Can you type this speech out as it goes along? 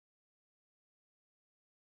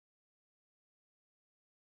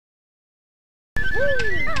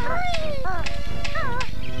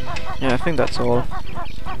Yeah, I think that's all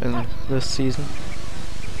in this season.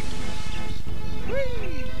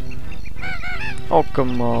 Oh,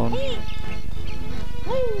 come on.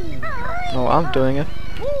 No, I'm doing it.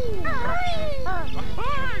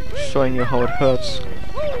 Showing you how it hurts.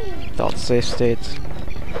 Without save states.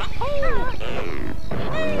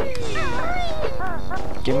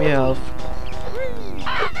 Give me health.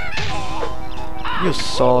 You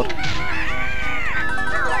sword.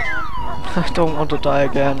 I don't want to die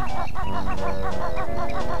again.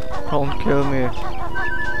 Don't kill me.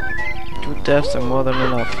 2 deaths are more than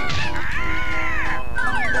enough.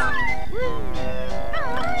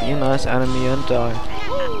 Be a nice enemy and die.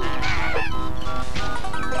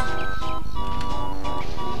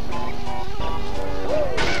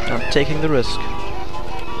 I'm taking the risk.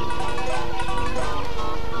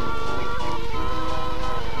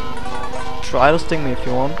 Try to sting me if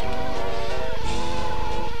you want.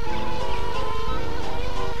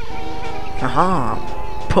 Aha!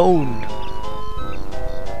 Pwned!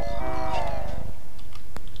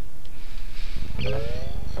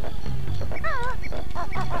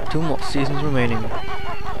 Two more seasons remaining.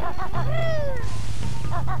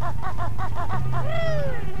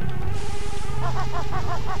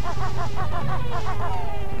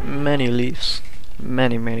 Many leaves.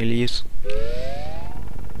 Many leaves.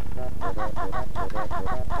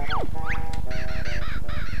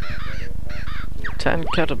 Ten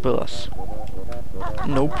caterpillars.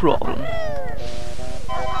 No problem.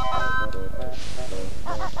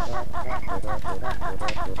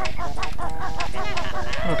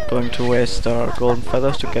 Not going to waste our golden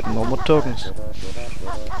feathers to get more tokens.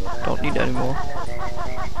 Don't need any more.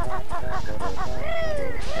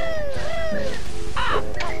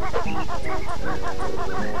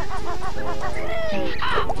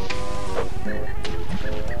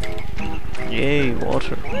 Yay,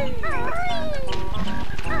 water.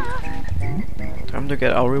 Time to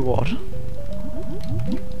get our reward.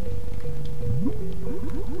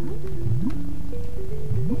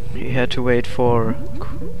 We had to wait for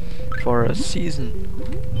a season.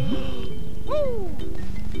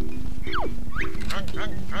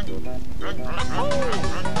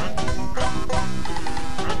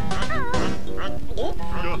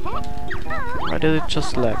 Why did it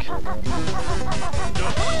just lag?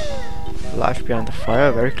 Life behind the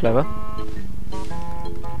fire, very clever.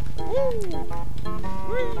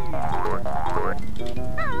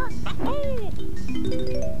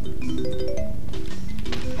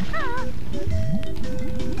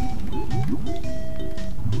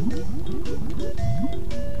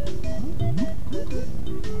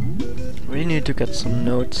 We need to get some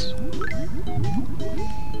notes.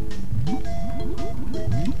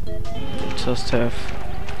 We just have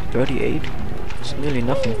 38. It's nearly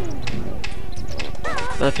nothing.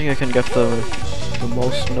 But I think I can get the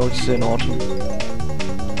most notes in autumn.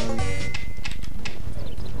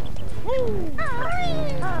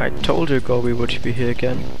 I told you Gobi would be here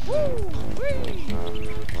again.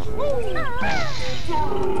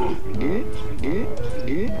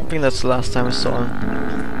 I think that's the last time I saw him.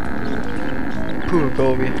 Poor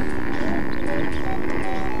Gobi.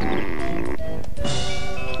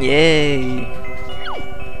 Yay!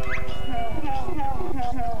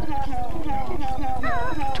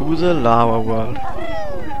 To the lava world.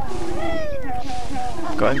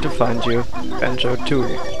 Going to find you,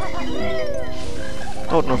 Banjo-Kazooie.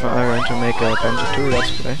 Don't know if I'm going to make a Banjo-Kazooie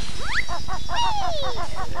let's play.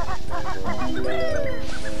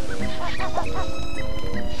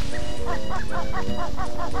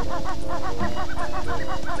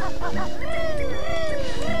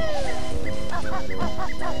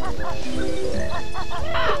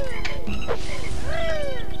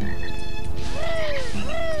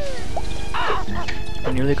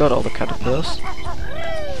 I nearly got all the caterpillars.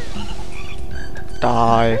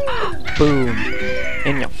 Die! Boom!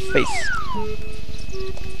 In your face!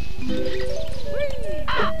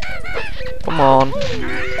 Come on!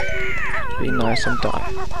 Be nice and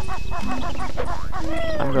die.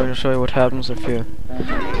 I'm going to show you what happens if you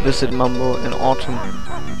visit Mambo in autumn.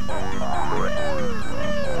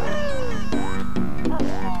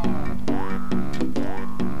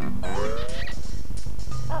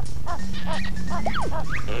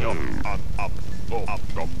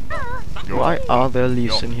 Why are there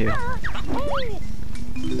leaves in here?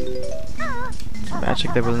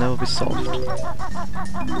 Magic that will never be solved.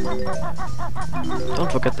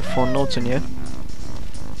 Don't forget the 4 notes in here.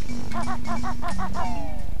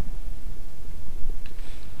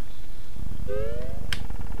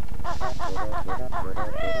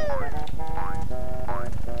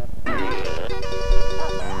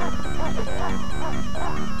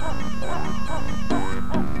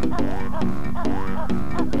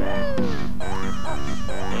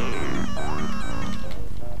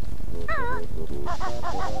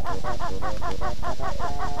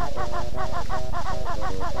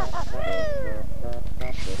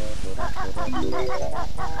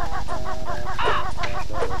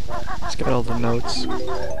 Let's get all the notes.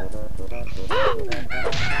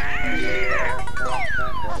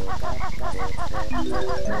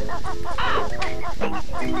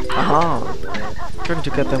 Aha! Trying to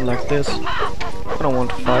get them like this. I don't want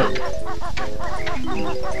to fight.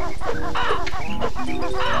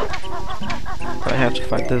 I have to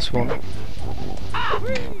fight this one.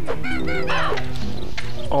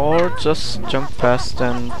 Or just jump past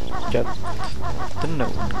and get the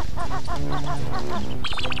note.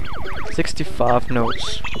 65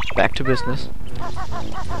 notes. Back to business.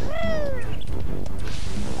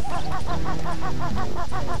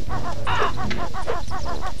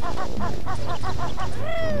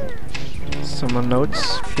 Some more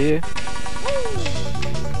notes here.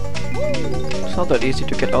 It's not that easy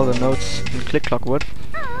to get all the notes in Click Clock Wood.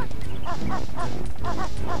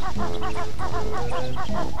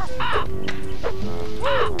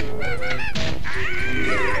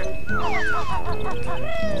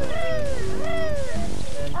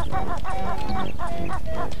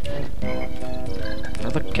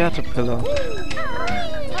 Another caterpillar.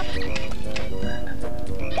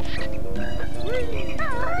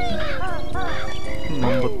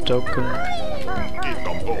 Mumbo token.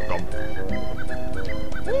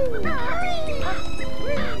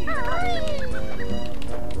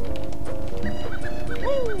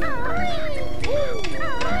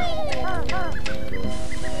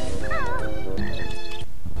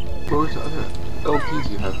 What other LPs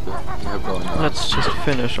you have going on? Let's just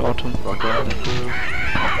finish Autumn.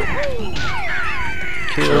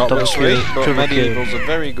 Kill, So double obviously, kill, but triple Medieval's kill. a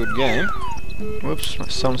very good game. Whoops, my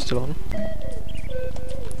sound's still on.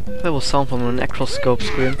 That was sound from a necroscope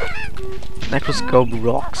screen. Necroscope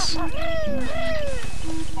rocks.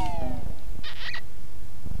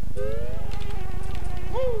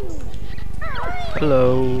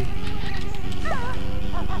 Hello.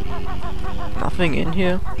 Nothing in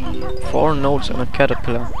here? 4 notes and a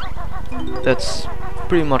caterpillar. That's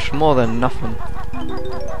pretty much more than nothing.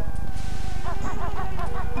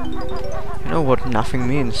 You know what nothing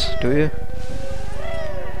means, do you?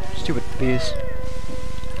 Stupid bees.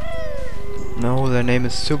 No, their name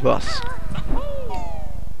is Subas.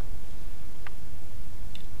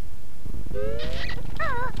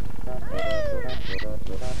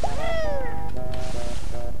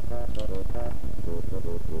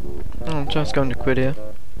 I'm just going to quit here.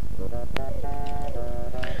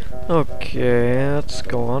 Okay, let's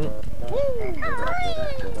go on.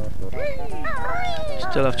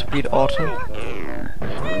 Still have to beat Autumn.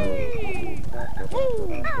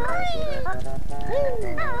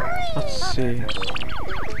 Let's see.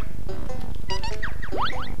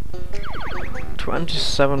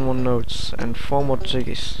 27 more notes and 4 more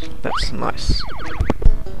jiggies. That's nice.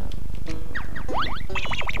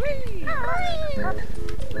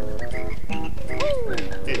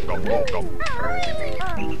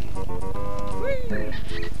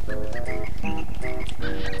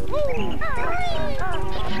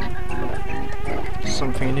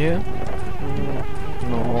 Something in here?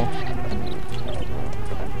 No.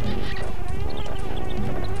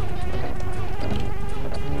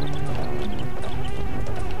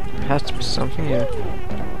 Has to be something here.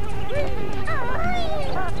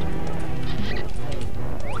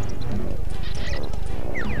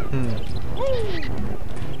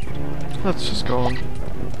 Let's just go on.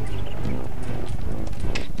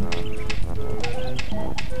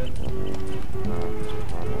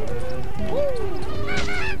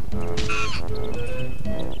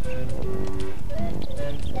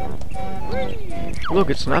 Look,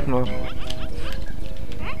 it's an admiral.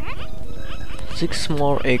 6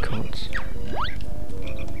 more acorns.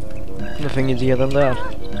 Nothing easier than that.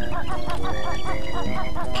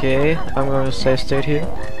 Okay, I'm going to stay stayed here.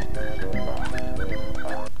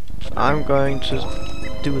 I'm going to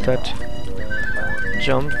do that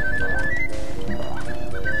jump.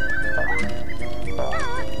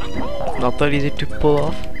 Not that easy to pull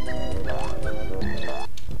off.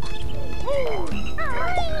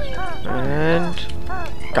 And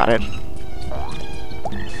got it.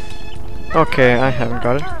 Okay, I haven't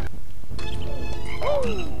got it.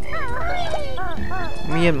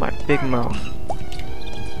 Me and my big mouth.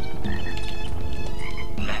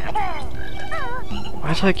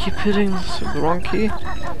 Why do I keep hitting the wrong key?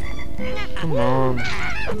 Come on.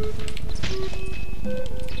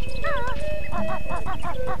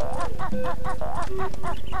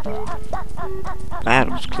 That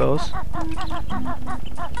was close.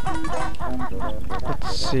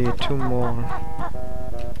 Let's see, 2 more.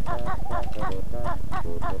 I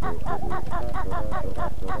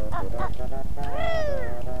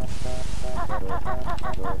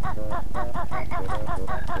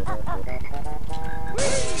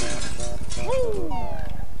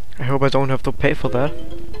hope I don't have to pay for that.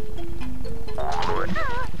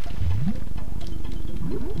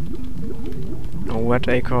 A wet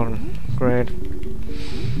acorn. Great.